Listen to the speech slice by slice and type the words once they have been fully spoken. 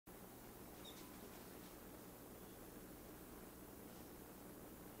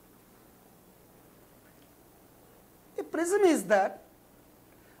prism is that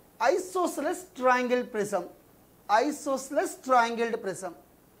isosceles triangle prism. Isosceles triangled prism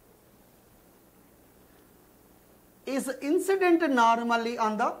is incident normally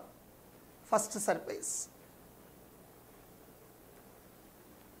on the first surface.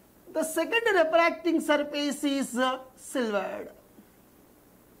 The second refracting surface is silvered.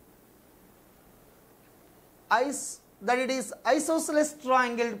 That it is isosceles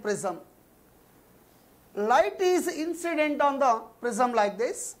triangled prism. Light is incident on the prism like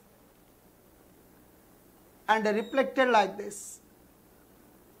this and reflected like this.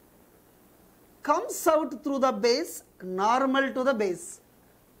 Comes out through the base, normal to the base.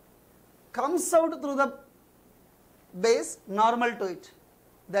 Comes out through the base, normal to it.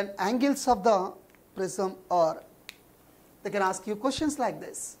 Then angles of the prism are, they can ask you questions like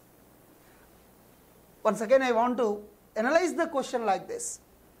this. Once again I want to analyze the question like this.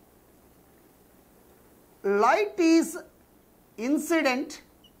 Light is incident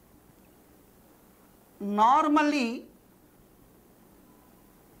normally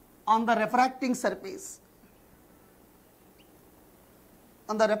on the refracting surface.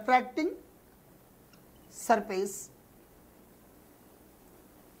 On the refracting surface,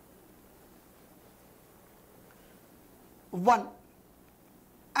 one,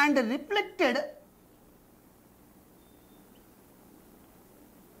 and reflected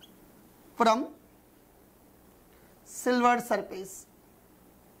from silvered surface.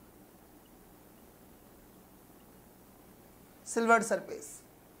 Silvered surface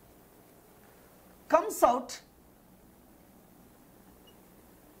comes out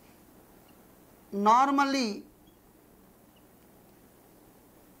normally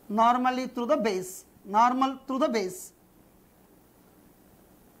through the base, normal through the base.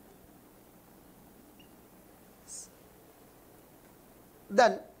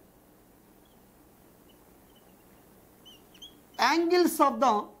 Then angles of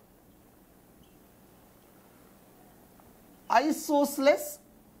the isosceles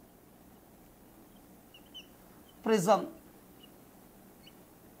prism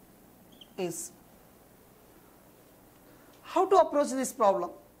is. How to approach this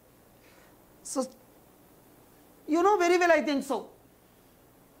problem? So, you know very well, I think so.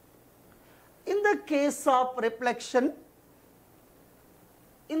 In the case of reflection,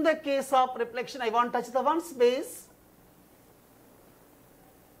 I want to touch the one space.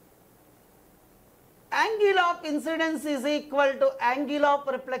 Angle of incidence is equal to angle of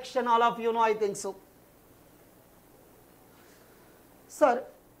reflection. All of you know, I think so. Sir,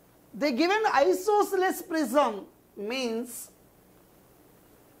 the given isosceles prism means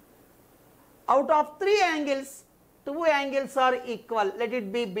out of 3 angles, 2 angles are equal. Let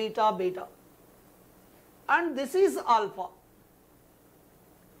it be beta, beta. And this is alpha.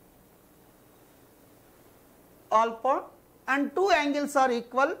 Alpha, and 2 angles are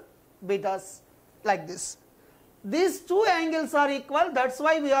equal, betas, like this. These 2 angles are equal, that's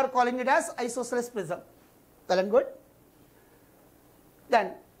why we are calling it as isosceles prism. Well and good.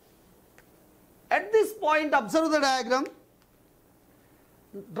 Then, at this point, observe the diagram.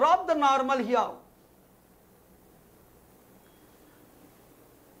 Drop the normal here.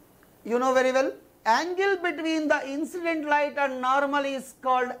 You know very well, angle between the incident light and normal is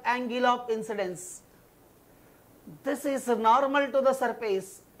called angle of incidence. This is normal to the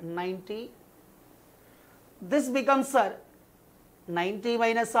surface, 90. This becomes, sir, 90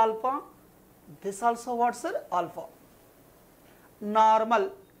 minus alpha. This also what, sir? Alpha.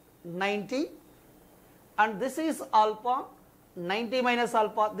 Normal, 90. And this is alpha, 90 minus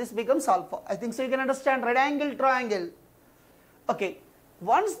alpha. This becomes alpha. I think so you can understand. Right angle triangle. Okay.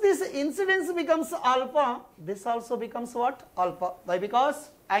 Once this incidence becomes alpha, this also becomes what? Alpha. Why?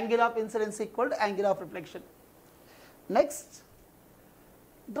 Because angle of incidence equal to angle of reflection. Next,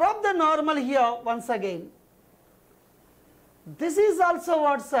 drop the normal here once again. This is also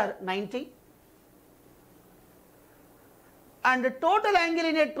what, sir? 90. And the total angle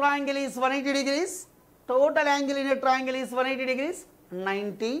in a triangle is 180 degrees. Total angle in a triangle is 180 degrees.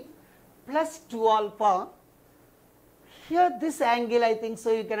 90 plus 2 alpha. Here this angle, I think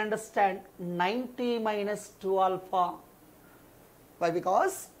so you can understand, 90 minus 2 alpha. Why?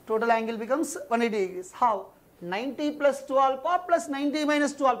 Because total angle becomes 180 degrees. How? 90 plus 2 alpha plus 90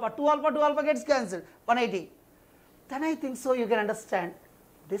 minus 2 alpha. 2 alpha gets cancelled. 180. Then I think so you can understand.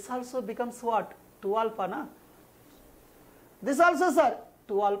 This also becomes what? 2 alpha, na? This also, sir,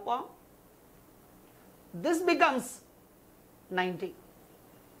 2 alpha. This becomes 90.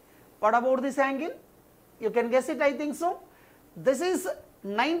 What about this angle? You can guess it, I think so. This is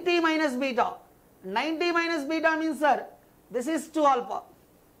 90 minus beta. 90 minus beta means, sir, this is 2 alpha.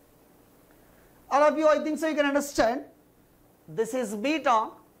 All of you, I think so you can understand. this is beta,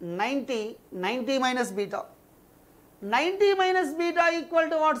 90, 90 minus beta. 90 minus beta equal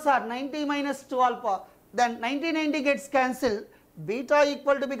to what, sir? 90 minus 2 alpha. Then 90, 90 gets cancelled. Beta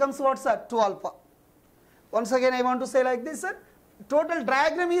equal to becomes what, sir? 2 alpha. Once again, I want to say like this, sir. Total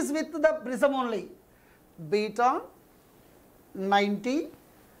diagram is with the prism only. Beta, 90,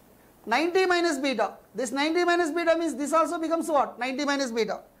 90 minus beta. This 90 minus beta means this also becomes what? 90 minus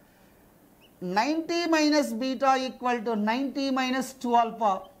beta. 90 minus beta equal to 90 minus 2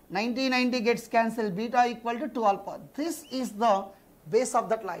 alpha. 90, 90 gets cancelled. Beta equal to 2 alpha. This is the base of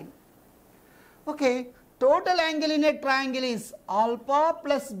that line. Okay. Total angle in a triangle is alpha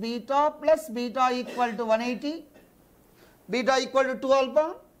plus beta equal to 180. Beta equal to 2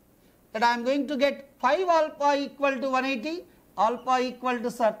 alpha. That I am going to get 5 alpha equal to 180. Alpha equal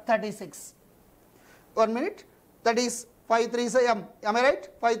to, sir, 36. 1 minute. That is 5 3s are, am I right?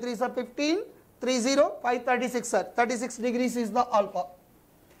 5 3s are 15, 30, 536, sir. 36 degrees is the alpha.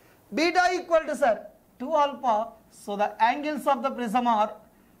 Beta equal to, sir, 2 alpha. So the angles of the prism are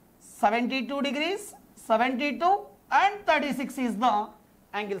 72 degrees, 72 and 36 is the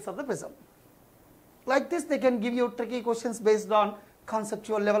angles of the prism. Like this, they can give you tricky questions based on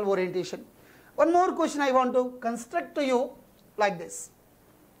conceptual level orientation. One more question I want to construct to you like this.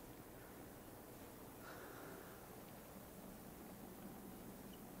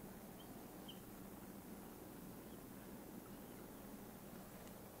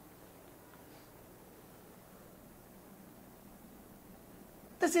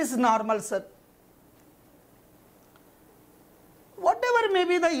 This is normal, sir. Whatever may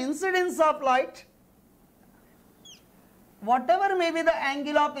be the incidence of light, whatever may be the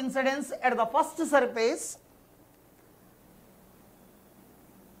angle of incidence at the first surface,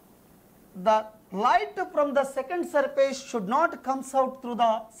 the light from the second surface should not comes out through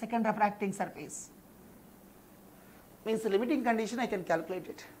the second refracting surface. Means the limiting condition I can calculate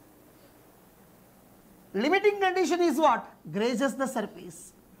it. Limiting condition is what? Grazes the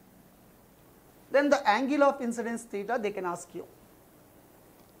surface. Then the angle of incidence theta they can ask you.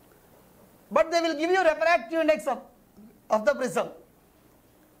 But they will give you refractive index of the prism.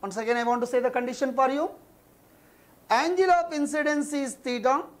 Once again I want to say the condition for you. Angle of incidence is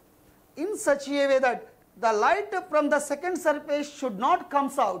theta in such a way that the light from the second surface should not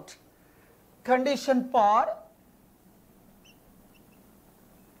comes out. Condition for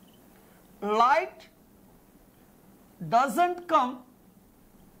light doesn't come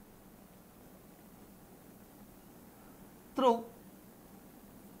through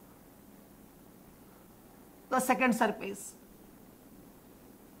the second surface.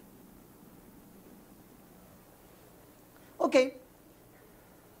 Okay,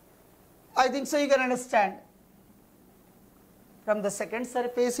 I think so you can understand. From the second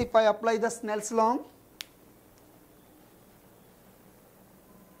surface, if I apply the Snell's law,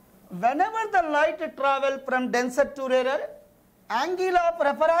 whenever the light travel from denser to rarer, angle of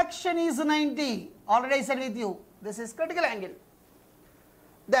refraction is 90. Already I said with you, this is critical angle.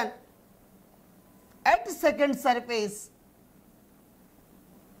 Then at second surface,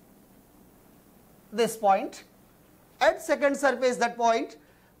 this point, at second surface that point,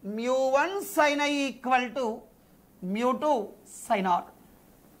 mu1 sin I equal to mu2 sin r.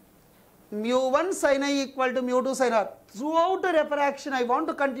 Mu1 sin I equal to mu2 sin r. Throughout the refraction, I want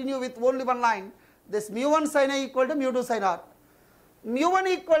to continue with only one line. This mu1 sin I equal to mu2 sin r. Mu1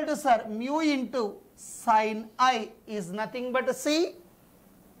 equal to, sir, mu into sin I is nothing but C.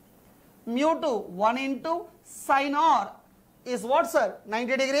 Mu2, 1 into sin r is what, sir?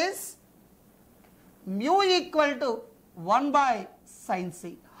 90 degrees. Mu equal to 1 by sin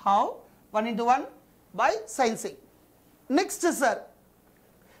C. How? 1 into 1 by sin C. Next, sir.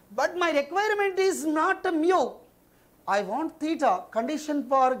 But my requirement is not a mu. I want theta. Condition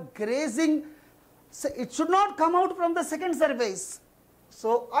for grazing. It should not come out from the second surface.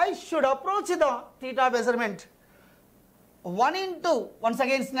 So I should approach the theta measurement. 1 into, once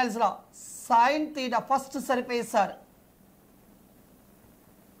again Snell's law, sin theta, first surface, sir.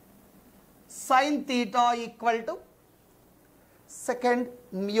 Sin theta equal to second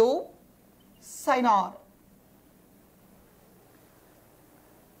mu sin r.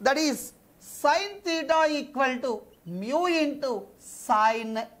 That is sin theta equal to mu into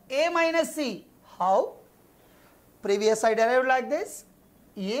sin A minus C. How? Previous I derived like this.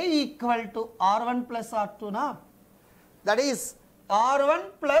 A equal to R1 plus R2 now. That is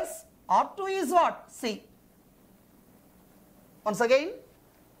R1 plus R2 is what? C. Once again,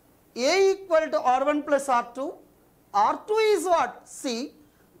 A equal to R1 plus R2. R2 is what? C.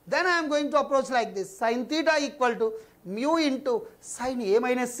 Then I am going to approach like this. Sin theta equal to mu into sin A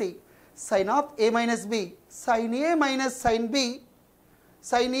minus C. Sin of A minus B, sin A minus sin B,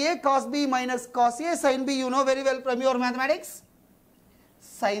 sin A cos B minus cos A sin B, you know very well from your mathematics.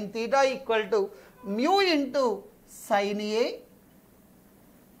 Sin theta equal to mu into sin A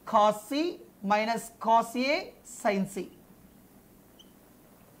cos C minus cos A sin C.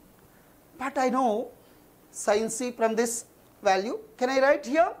 But I know sin C from this value. Can I write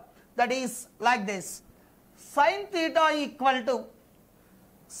here? That is like this. Sin theta equal to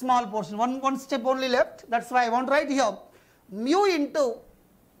small portion. One step only left. That's why I want to write here. Mu into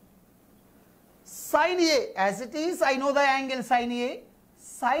sin A. As it is, I know the angle sin A.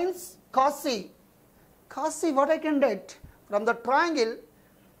 Sin cos C. Cos C, what I can get from the triangle,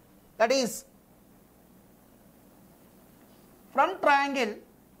 that is from triangle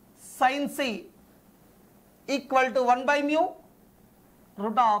sin C equal to 1 by mu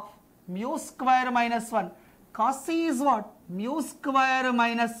root of mu square minus 1. Cos C is what? Mu square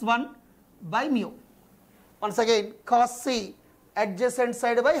minus 1 by mu. Once again, cos C adjacent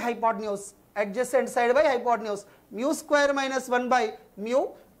side by hypotenuse. Adjacent side by hypotenuse. Mu square minus 1 by mu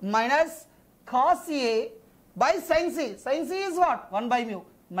minus cos A by sin C. Sin C is what? 1 by mu.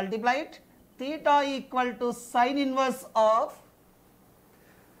 Multiply it. Theta equal to sin inverse of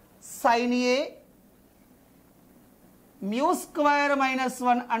sin A mu square minus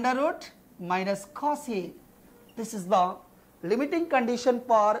 1 under root minus cos A. This is the limiting condition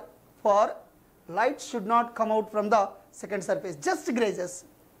for light should not come out from the second surface, just grazes.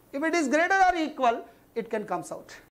 If it is greater or equal, it can comes out.